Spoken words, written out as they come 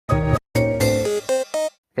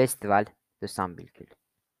festival de Saint-Bulcul.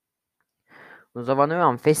 Nous avons eu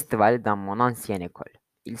un festival dans mon ancienne école.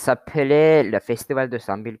 Il s'appelait le Festival de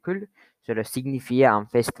Saint-Bulcul. Cela signifiait un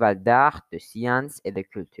festival d'art, de sciences et de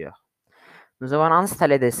culture. Nous avons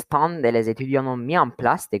installé des stands et les étudiants ont mis en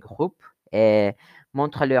place des groupes et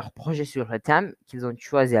montré leurs projets sur le thème qu'ils ont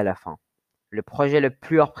choisi à la fin. Le projet le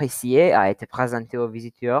plus apprécié a été présenté aux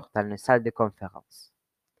visiteurs dans la salle de conférence.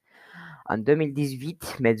 En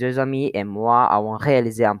 2018, mes deux amis et moi avons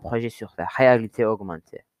réalisé un projet sur la réalité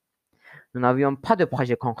augmentée. Nous n'avions pas de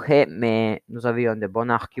projet concret, mais nous avions de bons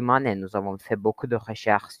arguments et nous avons fait beaucoup de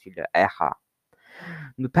recherches sur le RA.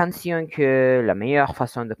 Nous pensions que la meilleure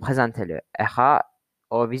façon de présenter le RA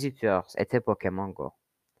aux visiteurs était Pokémon Go.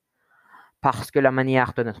 Parce que la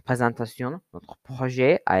manière de notre présentation, notre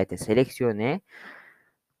projet a été sélectionné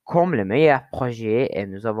comme le meilleur projet et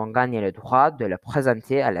nous avons gagné le droit de le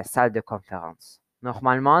présenter à la salle de conférence.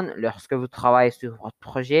 Normalement, lorsque vous travaillez sur votre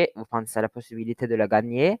projet, vous pensez à la possibilité de le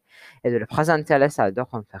gagner et de le présenter à la salle de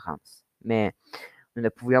conférence. Mais nous ne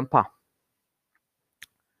pouvions pas.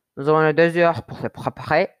 Nous avons eu 2 heures pour se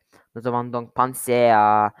préparer. Nous avons donc pensé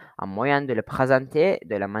à un moyen de le présenter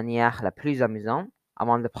de la manière la plus amusante.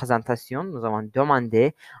 Avant la présentation, nous avons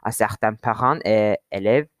demandé à certains parents et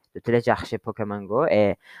élèves de télécharger Pokémon Go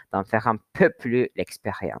et d'en faire un peu plus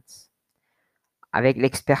l'expérience. Avec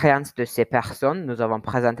l'expérience de ces personnes, nous avons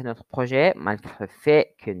présenté notre projet malgré le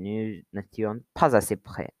fait que nous n'étions pas assez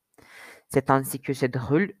prêts. C'est ainsi que se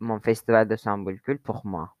déroule mon festival de Saint-Bulcul pour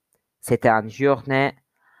moi. C'était une journée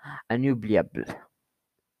inoubliable.